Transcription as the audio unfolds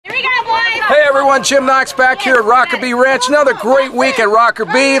everyone, Jim Knox back here at Rocker B Ranch. Another great week at Rocker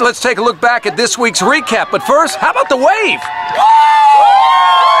B. Let's take a look back at this week's recap. But first, how about the wave?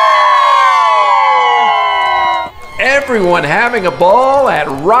 Everyone having a ball at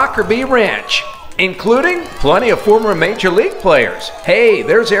Rocker B Ranch, including plenty of former Major League players. Hey,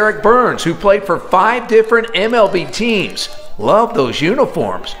 there's Eric Byrnes, who played for 5 different MLB teams. Love those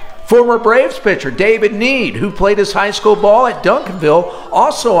uniforms. Former Braves pitcher David Nied, who played his high school ball at Duncanville,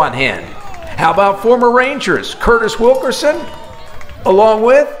 also on hand. How about former Rangers Curtis Wilkerson, along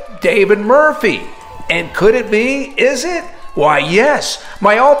with David Murphy? And could it be, is it? Why, yes,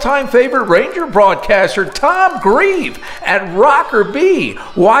 my all-time favorite Ranger broadcaster, Tom Grieve, at Rocker B,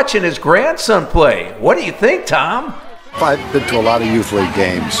 watching his grandson play. What do you think, Tom? I've been to a lot of youth league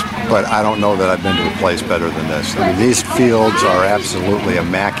games, but I don't know that I've been to a place better than this. I mean, these fields are absolutely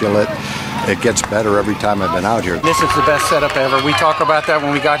immaculate. It gets better every time I've been out here. This is the best setup ever. We talked about that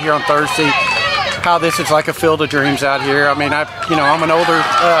when we got here on Thursday, how this is like a field of dreams out here. I mean, I'm an older,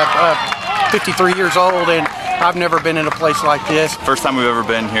 53 years old, and I've never been in a place like this. First time we've ever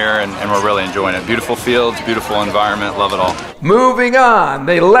been here, and we're really enjoying it. Beautiful fields, beautiful environment, love it all. Moving on,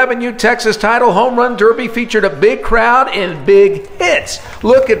 the 11U Texas Title Home Run Derby featured a big crowd and big hits.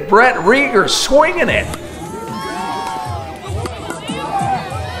 Look at Brett Rieger swinging it.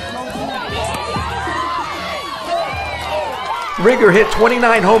 Rieger hit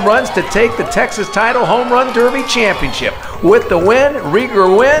 29 home runs to take the Texas Title Home Run Derby Championship. With the win,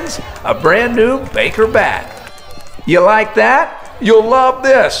 Rieger wins a brand new Baker bat. You like that? You'll love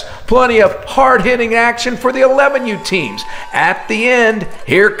this. Plenty of hard-hitting action for the 11U teams. At the end,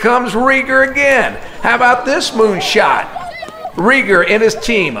 here comes Rieger again. How about this moonshot? Rieger and his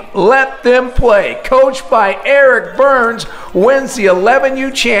team, Let Them Play, coached by Eric Byrnes, wins the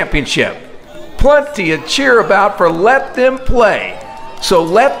 11U championship. Plenty to cheer about for Let Them Play. So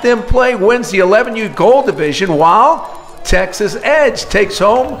Let Them Play wins the 11U Gold Division, while Texas Edge takes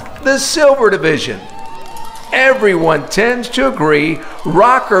home the Silver Division. Everyone tends to agree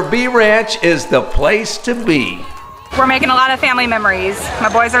Rocker B Ranch is the place to be. We're making a lot of family memories. My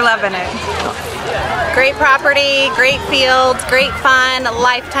boys are loving it. Great property, great fields, great fun, a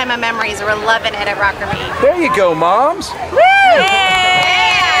lifetime of memories. We're loving it at Rocker B. There you go, moms. Woo!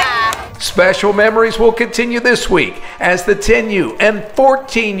 Yeah! Special memories will continue this week as the 10U and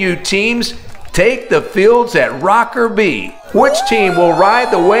 14U teams take the fields at Rocker B. Which team will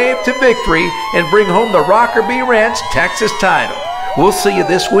ride the wave to victory and bring home the Rocker B Ranch Texas title? We'll see you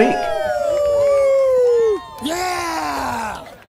this week.